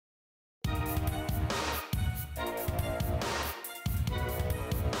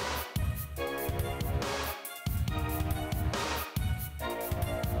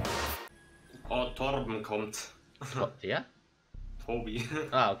Torben kommt. Wer? Tobi.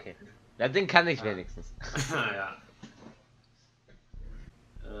 Ah, okay. Ja, den kann ich wenigstens. Ja.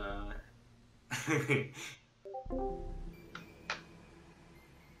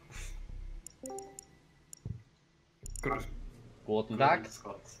 Gut. Guten Tag.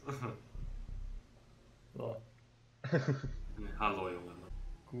 So. Hallo, Junge.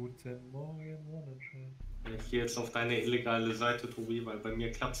 Guten Morgen, Sonnenschein. Ich gehe jetzt auf deine illegale Seite, Tobi, weil bei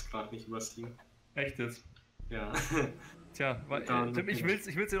mir klappt es gerade nicht über Steam. Echt jetzt? Ja. Tja, weil, Tim, ich will's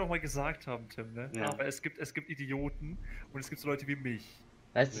dir noch mal gesagt haben, Tim, ne? Ja. Aber es gibt Idioten und es gibt so Leute wie mich.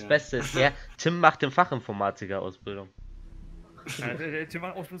 Weißt du, das Ja. Beste ist, ja, Tim macht den Fachinformatiker-Ausbildung. Ja, der Tim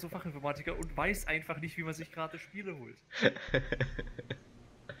macht Ausbildung zum Fachinformatiker und weiß einfach nicht, wie man sich gerade Spiele holt.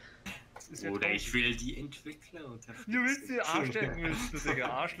 Das ist ja Oder traurig. ich will die Entwickler unterstützen. Du willst dir Arschlecken, willst du, Digga.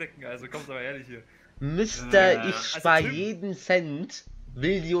 Arschlecken, also komm's aber ehrlich hier. Mister, ich also spare Tim- jeden Cent,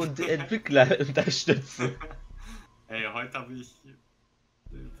 will die Entwickler unterstützen. Ey, heute habe ich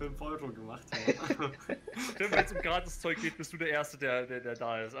 5 Euro gemacht. Ja. Tim, wenn es um Gratis-Zeug geht, bist du der Erste, der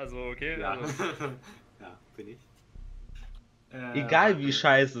da ist. Also, okay? Ja. Also, Ja, bin ich. Egal wie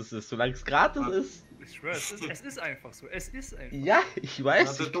scheiße es ist, solange es gratis ist. ich schwöre, es ist einfach so. Es ist einfach so. Ja, ich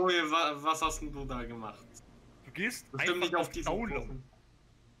weiß. Warte, Tobi, was hast denn du da gemacht? Du gehst Bestimmt nicht einfach auf diesen Download.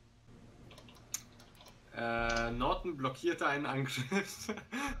 Norton blockierte einen Angriff.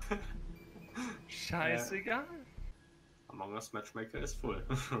 Scheißegal. Among Us Matchmaker ist voll.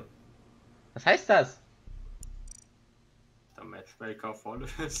 Was heißt das? Der Matchmaker voll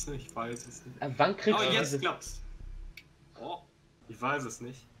ist, ich weiß es nicht. Wann kriegt Oh, man jetzt diese... klappt's. Oh, ich weiß es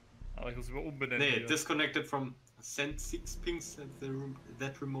nicht. Aber ich muss über umbenennen. Nee, hier. disconnected from send 6 pings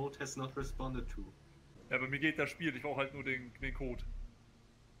that remote has not responded to. Ja, bei mir geht das Spiel. Ich brauche halt nur den Code.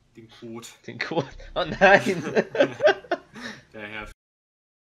 Den Code. Den Code. Oh nein. Der Herr.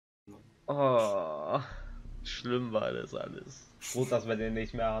 Oh. Schlimm war das alles. Gut, dass wir den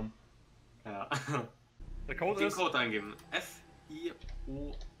nicht mehr haben. Ja. Der Code Den ist. Code eingeben. F-I-O-F-W-Q.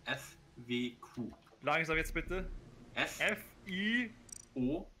 Langsam jetzt bitte. F-I.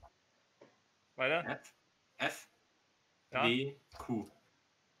 O Weiter. F F Ja. W Q.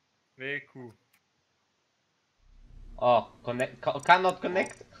 W-Q. Oh, connect, cannot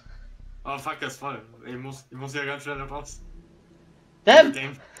connect. Oh fuck, das ist voll. Ich muss ja ganz schnell raus. Damn!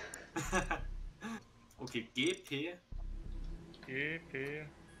 Game. Okay, G P G, P.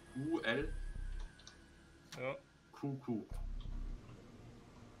 U L Ja. Q Q.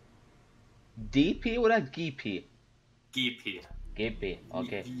 DP oder GP? G P. GP,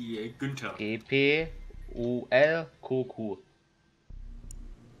 okay. Wie Günther. GP, UL, QQ.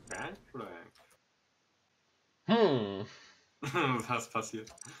 Frank oder Hm. was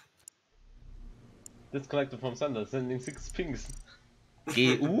passiert? Disconnected from sender, sending 6 pings.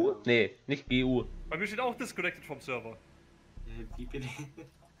 GU? Nee, nicht GU. Bei mir steht auch disconnected vom Server. Wie bitte?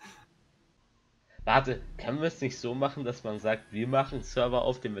 Warte, können wir es nicht so machen, dass man sagt, wir machen einen Server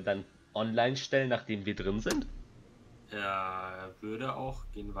auf, den wir dann online stellen, nachdem wir drin sind? Ja, würde auch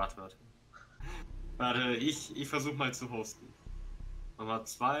gehen. Warte. Warte, ich versuche mal zu hosten. Nummer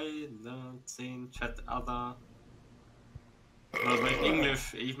 2, 10, Chat Other. Also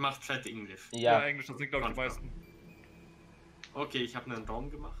Englisch, ich mach Chat Englisch. Ja, Ja. Englisch, das sind glaube ich die meisten. Okay, ich habe einen Raum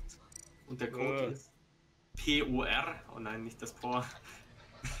gemacht. Und der Code ist POR. Oh nein, nicht das Por.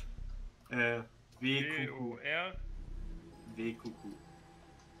 WQQ. G-O-R. WQQ.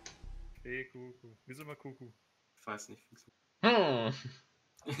 W-Q-Q. Wieso immer Kuku? Ich weiß nicht. Hm.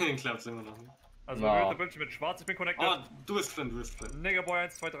 Klappt's immer noch nicht. Also Ja. der Bildschirm mit schwarz, ich bin connected. Oh, du bist drin. Niggerboy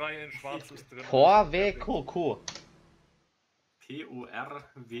 1, 2, 3 in schwarz ist drin. Por, W, Q, Q. POR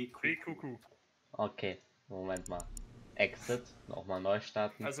WQQ. W-Q-Q. Okay, Moment mal. Exit, nochmal neu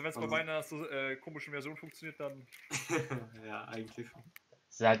starten. Also wenn es bei meiner so, komischen Version funktioniert, dann... Ja, eigentlich.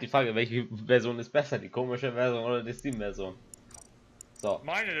 Das ist halt die Frage, welche Version ist besser, die komische Version oder die Steam-Version? So.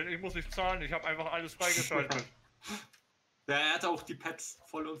 Meine, ich muss nicht zahlen, ich habe einfach alles freigeschaltet. Der hat auch die Pads,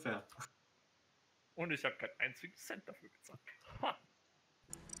 voll unfair. Und ich habe keinen einzigen Cent dafür gezahlt. Ha!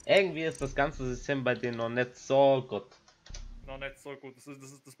 Irgendwie ist das ganze System bei denen noch nicht so gut. Noch nicht so gut.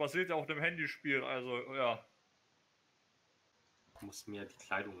 Das basiert ja auf dem Handyspiel, also ja. Du musst mir die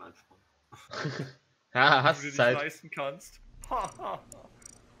Kleidung anschauen. Ja, Wenn hast du dir Zeit. nicht leisten kannst. Ha, ha.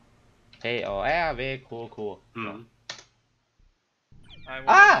 P-O-R-W-Q-Q. Hm.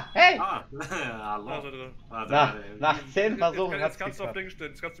 Ah, hey! Ah, hallo. Also drin. Warte. Nach 10 Versuchen Jetzt hat's kannst du auf geklappt. Ding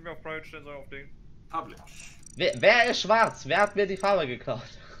stellen. Jetzt kannst du mir auf Private stellen, sondern auf Ding. Public. Wer ist schwarz? Wer hat mir die Farbe geklaut?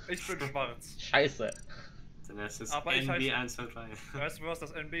 Ich bin schwarz. Scheiße. Dann ist es Aber ich NB123. Weißt du was,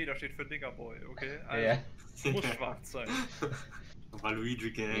 das NB, da steht für Niggerboy, okay? Ja. Also, muss schwarz sein.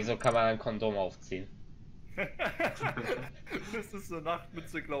 Waluigi Gang. Wieso kann man ein Kondom aufziehen? Das ist so eine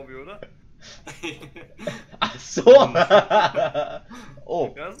Nachtmütze, glaube ich, oder? Ach so!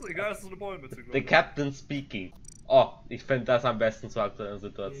 Oh, Ja, das ist so eine Ballmütze, the glaube ich. Captain speaking. Oh, ich finde das am besten zur aktuellen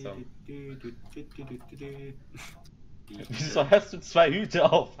Situation. Wieso hast du zwei Hüte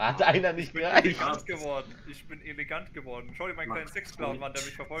auf? Hat einer nicht Ich bin gereicht? elegant geworden. Ich bin elegant geworden. Schau dir meinen kleinen Sexclown an, der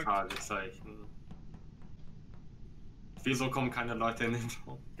mich verfolgt. Fragezeichen. Wieso kommen keine Leute in den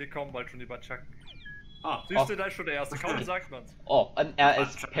Raum? Wir kommen bald schon über Chuck. Ah, Siehst du, da ist schon der erste. Kaum sagt man's. Oh, und er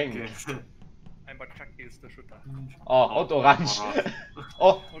ist pink. Ein Bachaki ist der Schütter. Oh, und orange.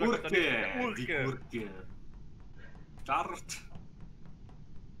 Oh, Oder kommt dann der Gurke, die Urke. Gurke. Start.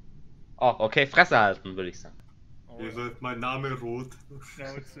 oh, okay, Fresse halten, würde ich sagen. Oh, Wieso ist mein Name rot?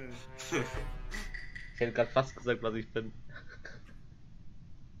 Schnauze. Ich hätte gerade fast gesagt, was ich bin.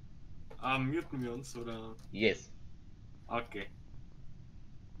 Muten wir uns, oder? Yes. Okay.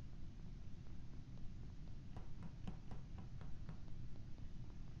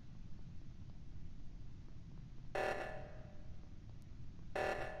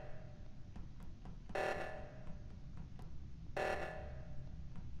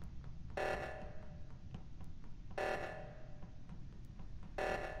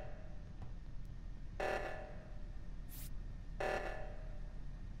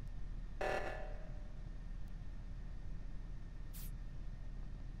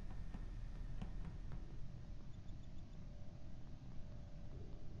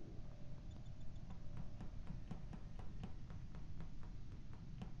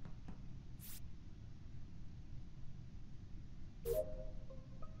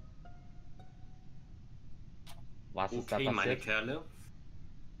 Was ist da Okay, meine passiert? Kerle.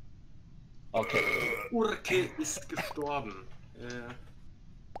 Okay. Urke ist gestorben.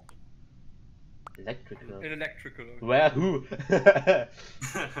 Electrical. In Electrical. Where who?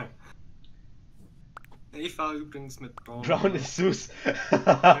 Ich war übrigens mit Brown. Brown ist süß. Wir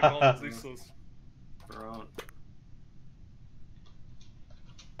brauchen Süßes. Brown.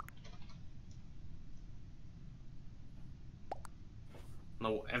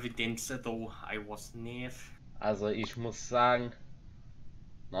 No evidence though I was not. Also ich muss sagen,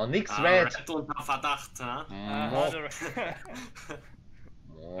 noch nix Red red. unter Verdacht, ha? Aha, Mo.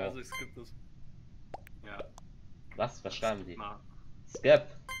 Mo. also ich skippe das. Ja. Was schreiben die? Mal. Skip.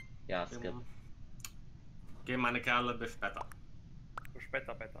 Ja, skip. Geh meine Kerle bis später.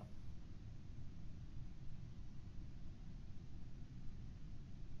 Später, besser.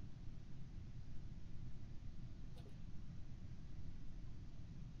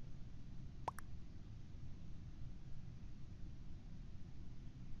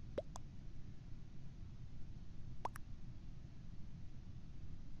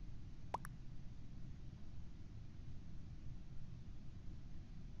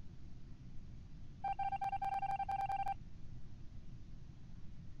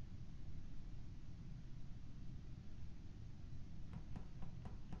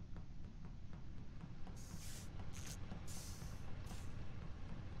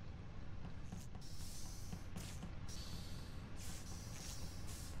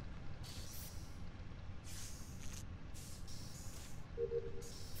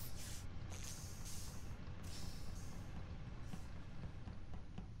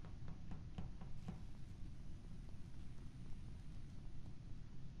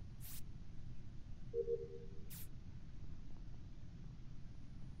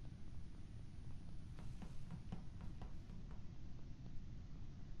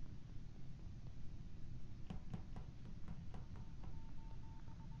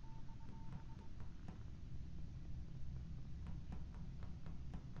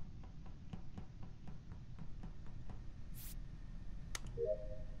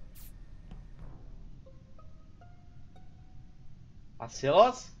 Was hier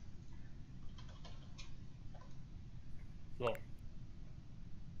los? So.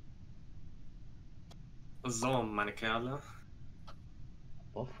 So, meine Kerle.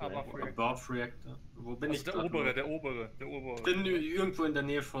 Aber Above Reactor. Wo bin ich? der grad obere, noch? der obere, der obere. Ich bin irgendwo in der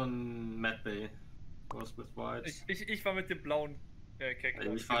Nähe von Mad Bay. Was with White. Ich war mit dem blauen Keck.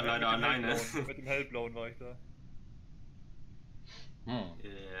 Ich war leider alleine. Mit dem hellblauen war ich da. Hm.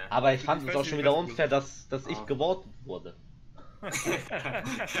 Yeah. Aber ich fand Ich es weiß auch nicht, schon wie wieder das unfair, dass ich Oh. gewotet wurde.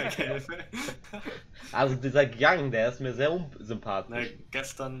 Okay. Also dieser Gang, der ist mir sehr Na, unsympathisch.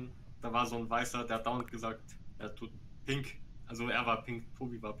 gestern, da war so ein Weißer, der hat dauernd gesagt, er tut pink. Also er war pink,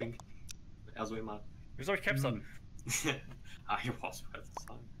 Tobi war pink. Er so immer. Wieso hab ich Caps an? I was well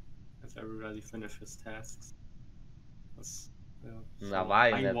designed. As everybody finished his tasks. Das, ja, Na, war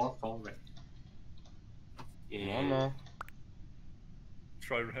ja I nett. walked already. No, no.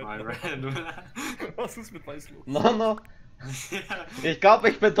 Try Red. Was ist mit Weiß los? No. Ja. Ich glaube,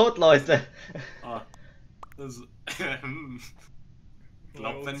 ich bin tot, Leute. Ah, das, ich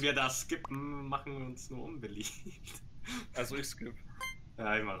glaube, wenn wir das skippen, machen wir uns nur unbeliebt. Also ich skip.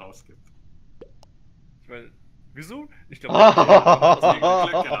 Ja, immer rausskip. Ich meine, wieso? Ich Glück glaube,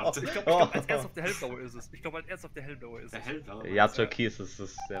 gehabt. ich glaub, als erst auf der Helmdauer ist es. Ich glaube, als erst auf der Helmdauer ist Der es. Hellblau. Ja, Türkis ist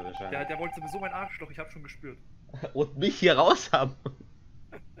es sehr wahrscheinlich. Der wollte sowieso mein Arschloch, ich habe schon gespürt. Und mich hier raus haben.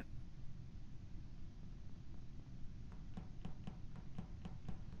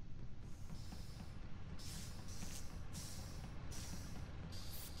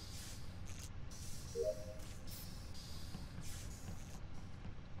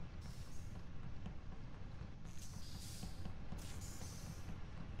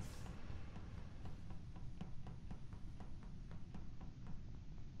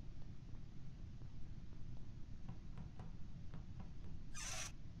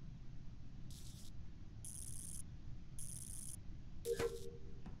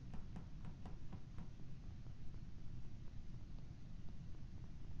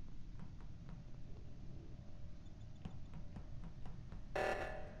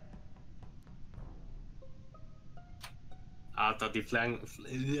 Alter,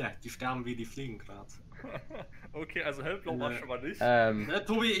 die sterben wie die Fliegen gerade. Okay, also Hellblau war schon mal nicht.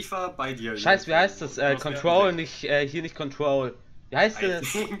 Tobi, ich war bei dir. Scheiß, wie heißt das? Control, nicht, hier nicht Control. Wie heißt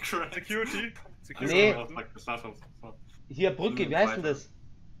das? Security? Nee. Oh, Hier, Brücke, wie heißt denn das?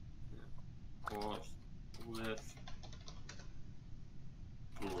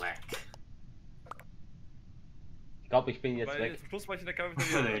 Black. Ich glaube, ich bin jetzt Weil weg. zum Schluss war ich in der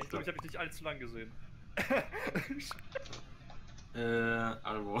Cafeteria. Nee, Ich glaube, ich habe dich nicht allzu lang gesehen.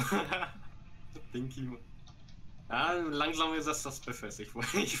 Albo. Dinky. Ja, langsam ist das befestigt.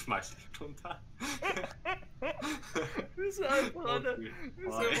 Ich schmeiß dich runter. Wir sind einfach alle. Wir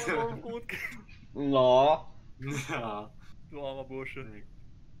sind einfach nur im Rot. No. Ja. Du armer Bursche.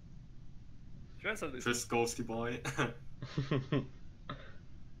 Ich weiß halt nicht. Tschüss, Ghosty Boy.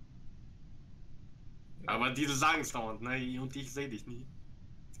 Aber diese sagen es dauernd, ne? Und ich sehe dich nie.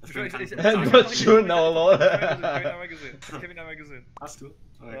 Not true, no, lol. Ich hab ihn einmal gesehen. Hast du?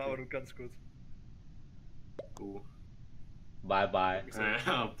 Okay. Ja, aber nur ganz kurz. Oh. Bye, bye.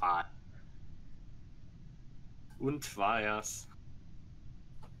 Bye. Und war er's.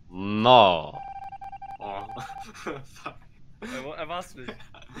 No. Oh. Fuck. Er war's nicht.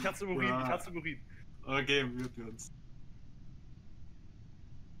 Ich hatte im Urin, im Urin. Okay, muten wir uns.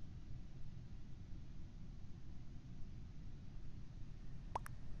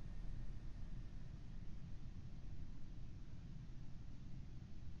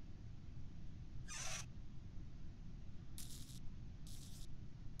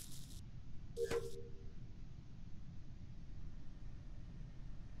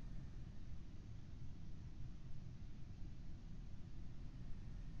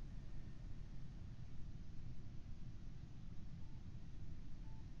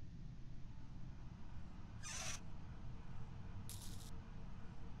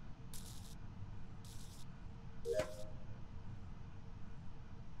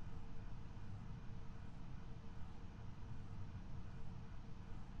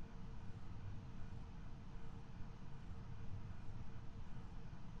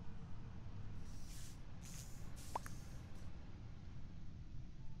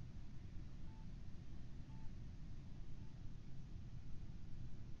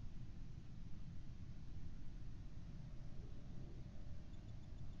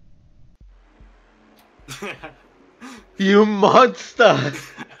 You monster!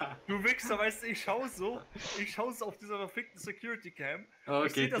 Du Wichser, weißt du, ich schau so auf dieser verfickten Security Cam. Okay,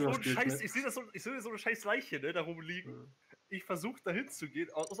 Ich sehe da so eine scheiß Leiche, ne, da rumliegen. Ich versuche da hinzugehen.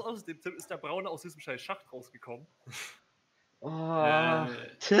 Außerdem, Tim, ist der Braune aus diesem scheiß Schacht rausgekommen. Oh, Der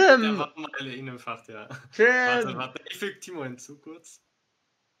Tim! war mal Innenfach, ja. Tim! Warte, ich füge Timo hinzu kurz.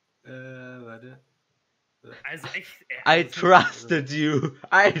 Warte. Also echt. I trusted you!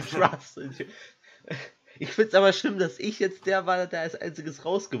 I trusted you! Ich find's aber schlimm, dass ich jetzt der war, der als einziges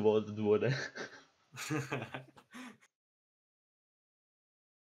rausgeworfen wurde.